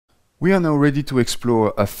We are now ready to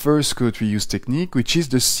explore a first code reuse technique, which is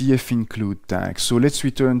the cfinclude tag. So let's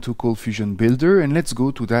return to ColdFusion Builder and let's go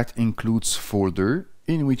to that includes folder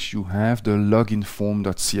in which you have the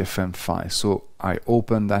loginform.cfm file. So I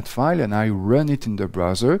open that file and I run it in the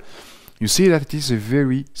browser. You see that it is a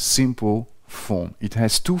very simple form. It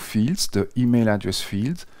has two fields, the email address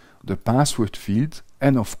field, the password field,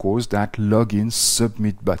 and of course that login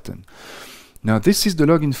submit button. Now this is the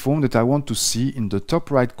login form that I want to see in the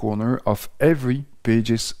top right corner of every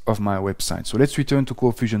pages of my website. So let's return to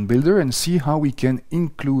ColdFusion Builder and see how we can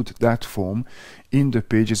include that form in the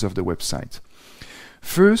pages of the website.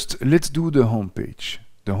 First, let's do the home page.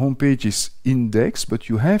 The home page is index, but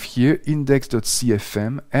you have here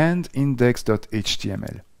index.cfm and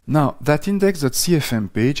index.html. Now, that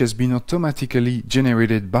index.cfm page has been automatically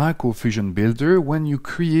generated by ColdFusion Builder when you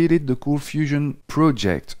created the ColdFusion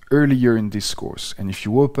project earlier in this course. And if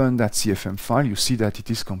you open that CFM file, you see that it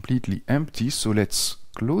is completely empty. So let's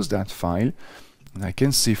close that file and I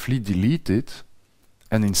can safely delete it.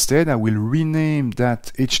 And instead, I will rename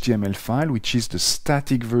that HTML file, which is the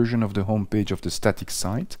static version of the home page of the static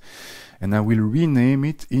site. And I will rename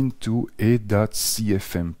it into a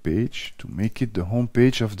 .cfm page to make it the home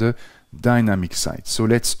page of the dynamic site. So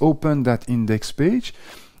let's open that index page.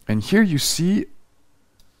 And here you see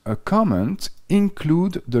a comment,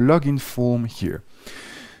 include the login form here.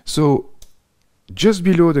 So just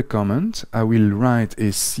below the comment, I will write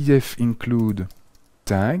a cfinclude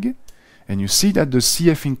tag. And you see that the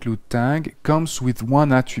cfinclude tag comes with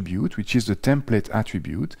one attribute, which is the template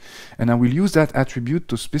attribute. And I will use that attribute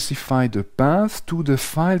to specify the path to the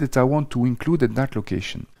file that I want to include at that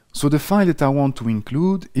location. So the file that I want to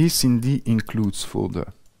include is in the includes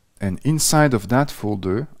folder. And inside of that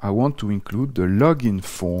folder, I want to include the login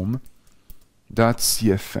form.cfm,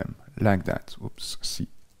 like that. Oops,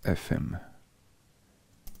 cfm.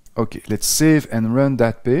 Okay, let's save and run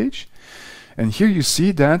that page. And here you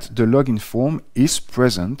see that the login form is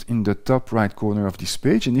present in the top right corner of this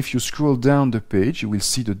page. And if you scroll down the page, you will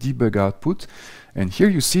see the debug output. And here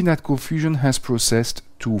you see that ColdFusion has processed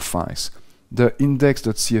two files. The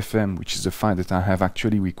index.cfm, which is the file that I have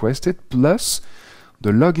actually requested, plus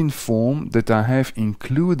the login form that I have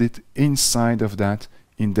included inside of that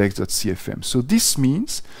index.cfm. So this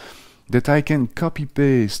means that I can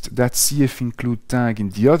copy-paste that cfinclude tag in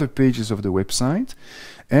the other pages of the website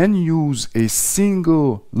and use a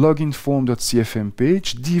single login form.cfm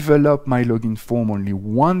page, develop my login form only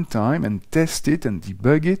one time and test it and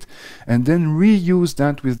debug it, and then reuse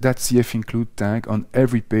that with that cfinclude tag on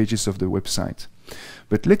every pages of the website.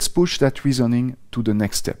 But let's push that reasoning to the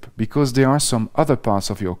next step, because there are some other parts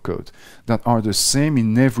of your code that are the same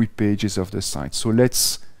in every pages of the site. So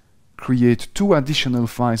let's create two additional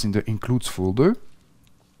files in the includes folder.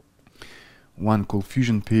 One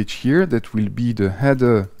ColdFusion page here that will be the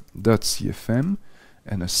header.cfm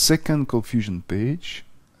and a second ColdFusion page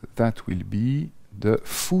that will be the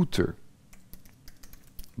footer.cfm,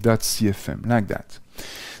 like that.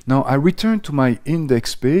 Now I return to my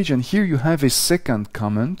index page and here you have a second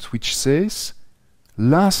comment which says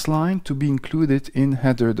last line to be included in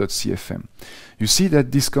header.cfm. You see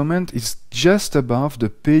that this comment is just above the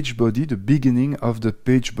page body, the beginning of the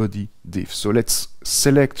page body div. So let's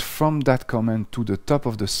select from that comment to the top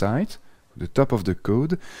of the site, the top of the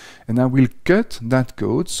code, and I will cut that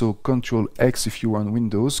code. So Ctrl X if you're on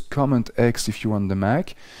Windows, Command X if you're on the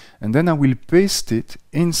Mac, and then I will paste it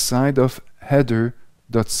inside of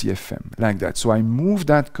header.cfm, like that. So I move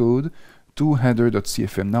that code to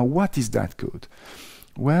header.cfm. Now what is that code?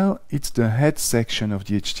 Well, it's the head section of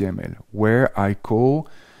the HTML where I call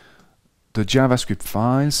the JavaScript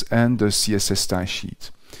files and the CSS style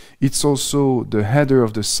sheet. It's also the header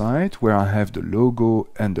of the site where I have the logo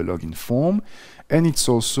and the login form, and it's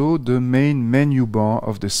also the main menu bar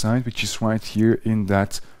of the site, which is right here in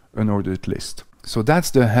that unordered list. So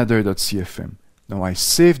that's the header.cfm. Now I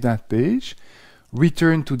save that page,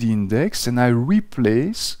 return to the index, and I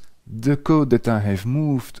replace the code that I have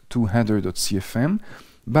moved to header.cfm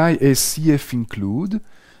by a cfinclude,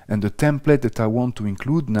 and the template that I want to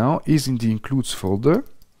include now is in the includes folder,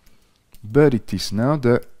 but it is now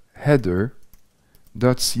the header.cfm.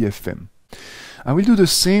 I will do the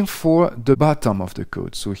same for the bottom of the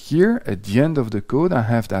code. So here at the end of the code I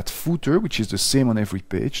have that footer, which is the same on every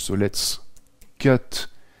page. So let's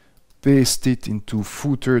paste it into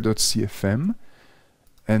footer.cfm,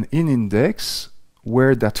 and in index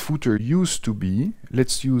where that footer used to be,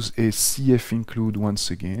 let's use a cfinclude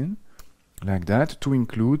once again, like that, to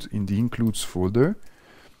include in the includes folder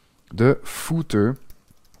the footer.cfm.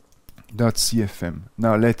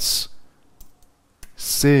 Now let's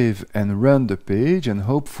save and run the page, and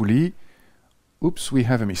hopefully, oops, we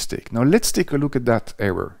have a mistake. Now let's take a look at that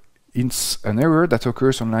error. It's an error that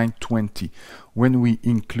occurs on line 20 when we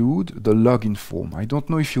include the login form. I don't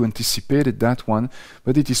know if you anticipated that one,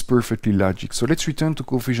 but it is perfectly logic. So let's return to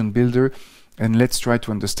ColdFusion Builder and let's try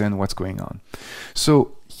to understand what's going on.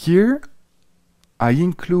 So here I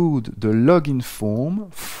include the login form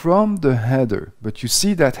from the header, but you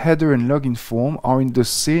see that header and login form are in the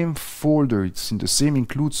same folder. It's in the same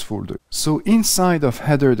includes folder. So inside of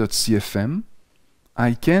header.cfm,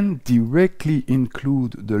 I can directly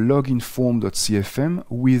include the login form.cfm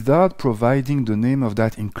without providing the name of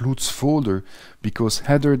that includes folder, because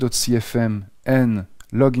header.cfm and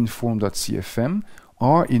login form.cfm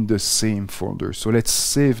are in the same folder. So let's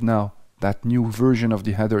save now that new version of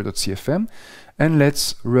the header.cfm and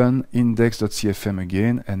let's run index.cfm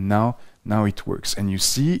again, and now it works. And you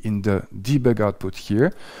see in the debug output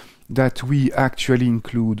here that we actually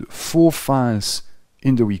include 4 files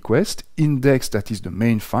in the request: index, that is the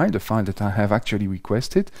main file, the file that I have actually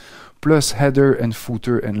requested, plus header and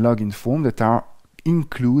footer and login form that are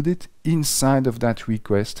included inside of that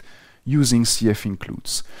request using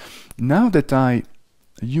cfincludes. Now that I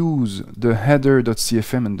use the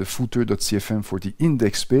header.cfm and the footer.cfm for the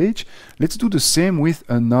index page, let's do the same with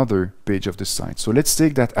another page of the site. So let's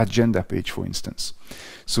take that agenda page, for instance.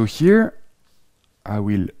 So here I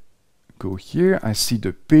will go here, I see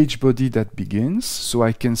the page body that begins, so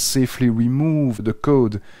I can safely remove the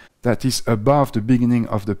code that is above the beginning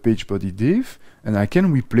of the page body div, and I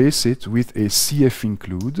can replace it with a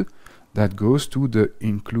cfinclude that goes to the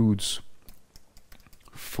includes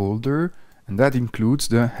folder, and that includes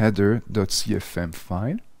the header.cfm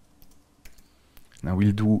file. Now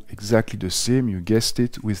we'll do exactly the same, you guessed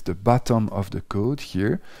it, with the bottom of the code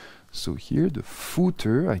here. So here the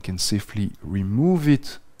footer, I can safely remove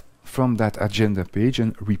it from that agenda page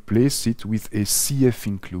and replace it with a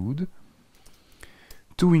cfinclude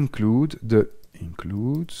to include the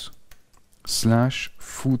includes /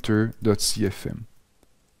 footer.cfm.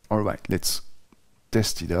 Alright, let's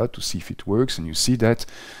test it out to see if it works, and you see that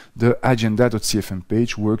the agenda.cfm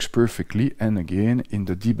page works perfectly. And again, in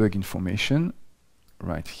the debug information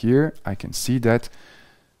right here, I can see that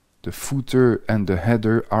the footer and the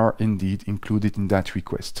header are indeed included in that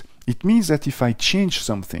request. It means that if I change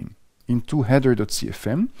something into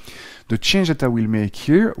header.cfm, the change that I will make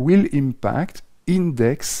here will impact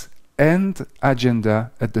index and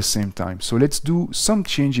agenda at the same time. So let's do some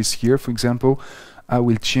changes here. For example, I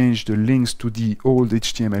will change the links to the old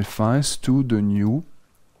HTML files to the new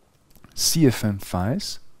CFM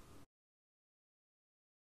files.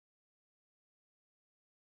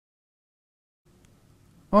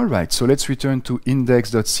 Alright, so let's return to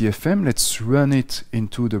index.cfm. Let's run it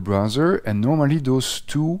into the browser, and normally those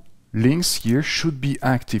two links here should be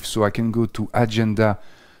active. So I can go to agenda.cfm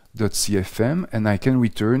and I can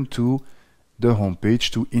return to the home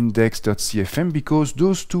page, to index.cfm, because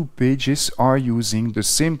those two pages are using the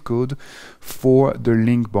same code for the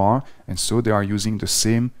link bar, and so they are using the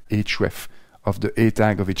same href of the a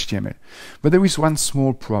tag of HTML. But there is one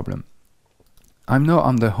small problem. I'm now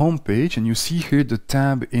on the home page, and you see here the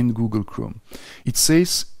tab in Google Chrome. It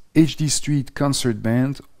says HD Street Concert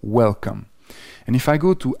Band Welcome. And if I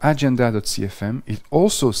go to agenda.cfm, it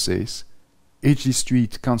also says HD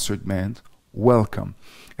Street Concert Band Welcome.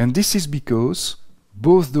 And this is because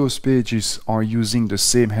both those pages are using the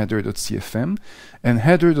same header.cfm, and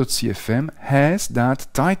header.cfm has that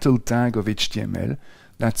title tag of HTML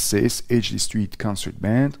that says HD Street Concert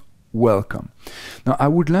Band Welcome. Now I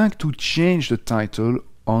would like to change the title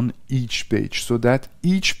on each page so that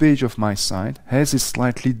each page of my site has a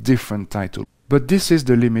slightly different title. But this is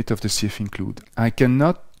the limit of the cfinclude. I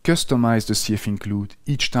cannot customize the cfinclude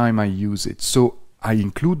each time I use it. So I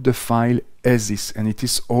include the file as is, and it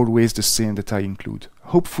is always the same that I include.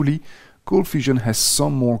 Hopefully, ColdFusion has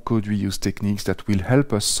some more code reuse techniques that will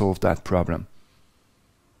help us solve that problem.